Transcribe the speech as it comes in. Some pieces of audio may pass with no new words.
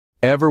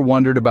Ever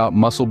wondered about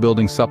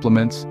muscle-building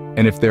supplements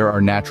and if there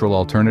are natural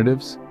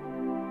alternatives?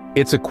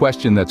 It's a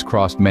question that's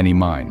crossed many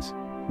minds.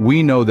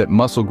 We know that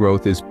muscle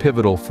growth is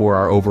pivotal for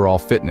our overall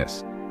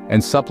fitness,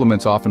 and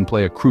supplements often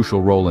play a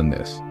crucial role in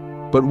this.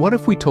 But what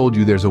if we told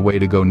you there's a way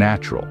to go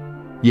natural?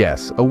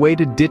 Yes, a way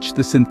to ditch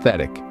the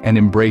synthetic and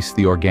embrace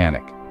the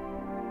organic.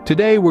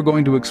 Today we're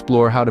going to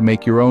explore how to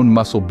make your own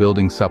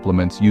muscle-building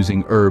supplements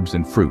using herbs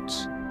and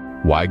fruits.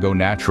 Why go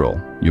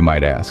natural, you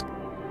might ask?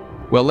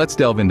 Well, let's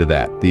delve into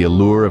that. The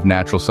allure of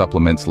natural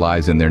supplements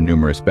lies in their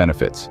numerous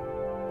benefits.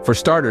 For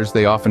starters,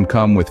 they often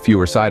come with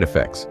fewer side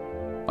effects.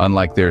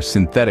 Unlike their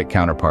synthetic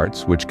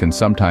counterparts, which can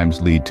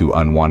sometimes lead to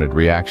unwanted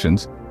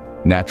reactions,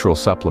 natural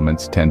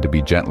supplements tend to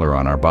be gentler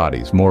on our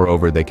bodies.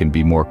 Moreover, they can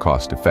be more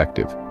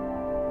cost-effective.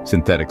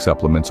 Synthetic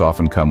supplements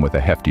often come with a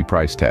hefty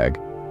price tag,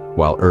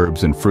 while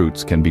herbs and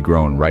fruits can be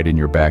grown right in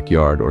your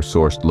backyard or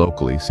sourced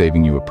locally,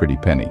 saving you a pretty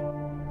penny.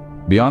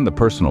 Beyond the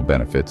personal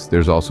benefits,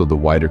 there's also the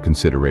wider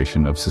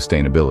consideration of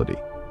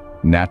sustainability.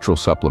 Natural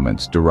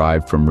supplements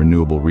derived from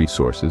renewable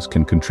resources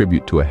can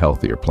contribute to a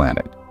healthier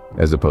planet,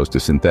 as opposed to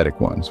synthetic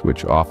ones,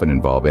 which often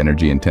involve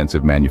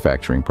energy-intensive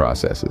manufacturing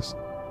processes.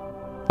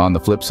 On the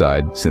flip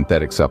side,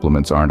 synthetic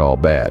supplements aren't all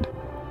bad.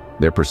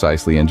 They're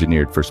precisely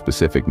engineered for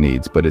specific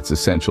needs, but it's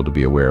essential to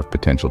be aware of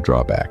potential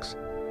drawbacks.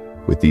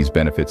 With these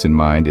benefits in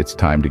mind, it's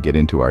time to get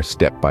into our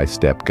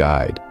step-by-step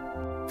guide.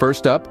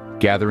 First up,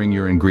 gathering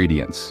your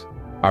ingredients.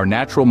 Our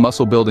natural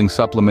muscle-building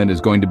supplement is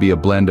going to be a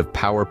blend of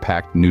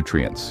power-packed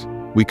nutrients.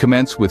 We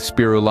commence with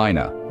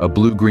spirulina, a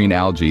blue-green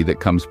algae that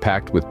comes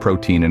packed with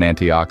protein and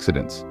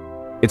antioxidants.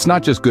 It's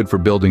not just good for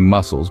building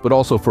muscles, but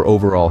also for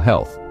overall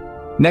health.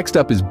 Next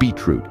up is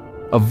beetroot,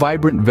 a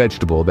vibrant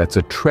vegetable that's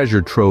a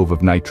treasure trove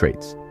of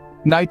nitrates.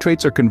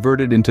 Nitrates are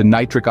converted into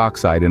nitric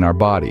oxide in our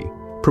body,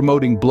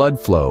 promoting blood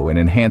flow and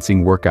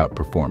enhancing workout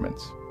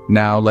performance.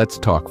 Now let's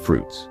talk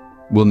fruits.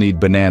 We'll need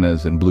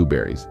bananas and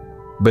blueberries.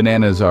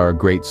 Bananas are a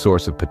great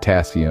source of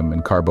potassium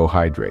and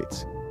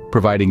carbohydrates,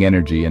 providing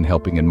energy and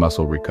helping in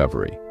muscle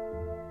recovery.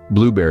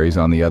 Blueberries,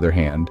 on the other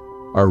hand,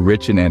 are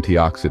rich in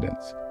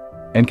antioxidants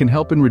and can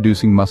help in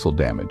reducing muscle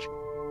damage,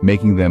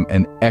 making them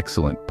an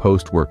excellent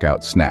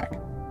post-workout snack.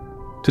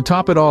 To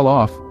top it all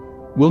off,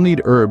 we'll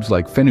need herbs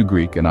like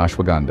fenugreek and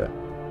ashwagandha.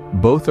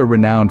 Both are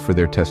renowned for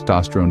their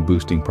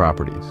testosterone-boosting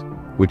properties,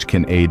 which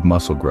can aid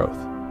muscle growth.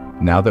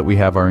 Now that we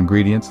have our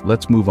ingredients,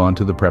 let's move on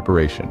to the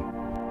preparation.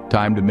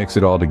 Time to mix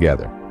it all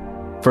together.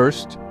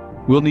 First,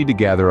 we'll need to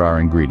gather our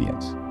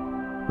ingredients.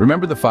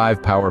 Remember the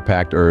 5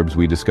 power-packed herbs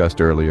we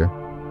discussed earlier?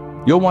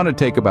 You'll want to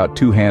take about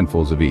 2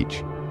 handfuls of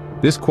each.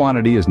 This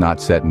quantity is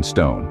not set in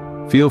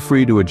stone. Feel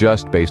free to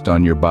adjust based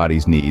on your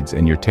body's needs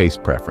and your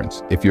taste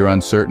preference. If you're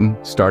uncertain,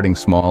 starting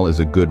small is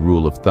a good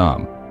rule of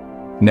thumb.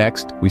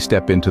 Next, we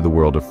step into the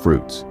world of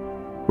fruits.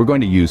 We're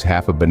going to use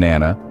half a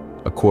banana,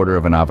 a quarter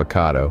of an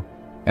avocado,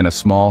 and a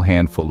small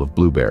handful of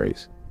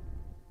blueberries.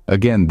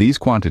 Again, these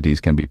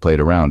quantities can be played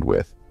around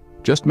with.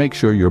 Just make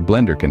sure your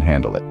blender can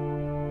handle it.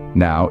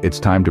 Now, it's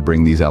time to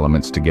bring these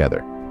elements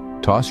together.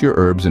 Toss your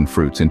herbs and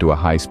fruits into a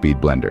high-speed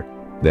blender.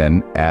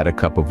 Then, add a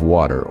cup of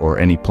water or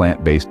any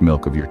plant-based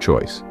milk of your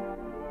choice.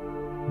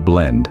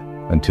 Blend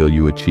until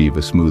you achieve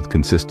a smooth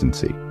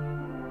consistency.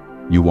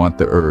 You want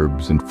the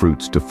herbs and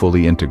fruits to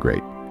fully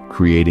integrate,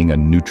 creating a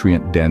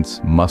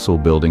nutrient-dense,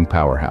 muscle-building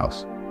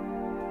powerhouse.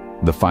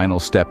 The final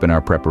step in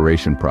our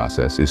preparation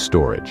process is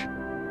storage.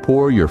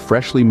 Pour your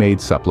freshly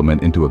made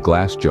supplement into a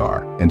glass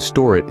jar and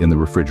store it in the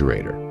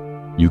refrigerator.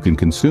 You can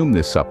consume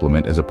this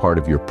supplement as a part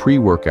of your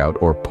pre-workout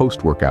or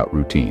post-workout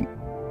routine.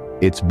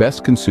 It's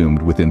best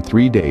consumed within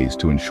 3 days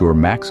to ensure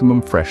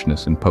maximum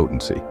freshness and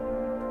potency.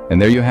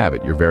 And there you have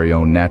it, your very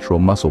own natural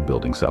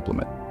muscle-building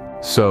supplement.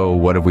 So,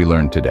 what have we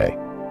learned today?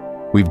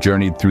 We've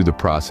journeyed through the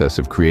process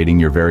of creating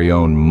your very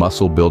own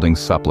muscle-building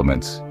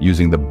supplements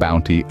using the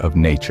bounty of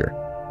nature.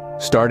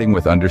 Starting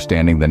with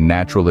understanding the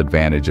natural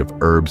advantage of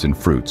herbs and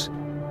fruits,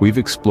 we've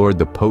explored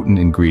the potent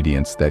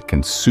ingredients that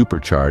can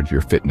supercharge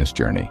your fitness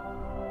journey.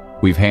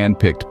 We've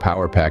hand-picked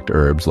power-packed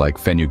herbs like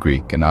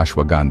fenugreek and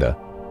ashwagandha,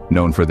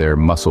 known for their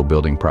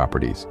muscle-building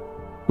properties.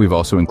 We've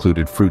also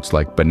included fruits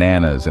like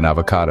bananas and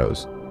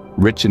avocados,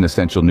 rich in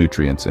essential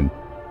nutrients and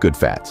good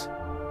fats.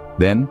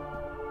 Then,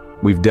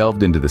 we've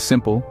delved into the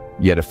simple,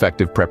 yet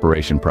effective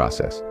preparation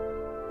process.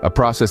 A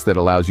process that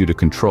allows you to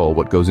control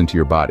what goes into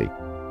your body,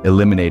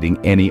 eliminating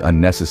any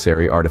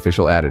unnecessary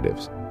artificial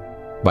additives.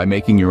 By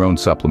making your own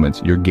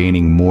supplements, you're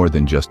gaining more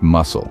than just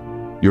muscle.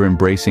 You're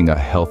embracing a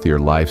healthier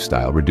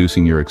lifestyle,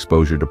 reducing your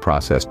exposure to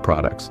processed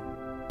products.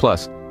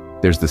 Plus,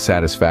 there's the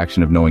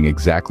satisfaction of knowing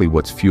exactly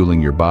what's fueling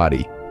your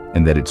body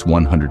and that it's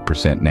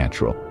 100%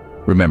 natural.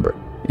 Remember,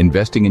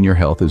 investing in your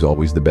health is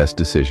always the best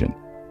decision.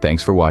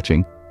 Thanks for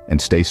watching,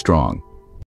 and stay strong.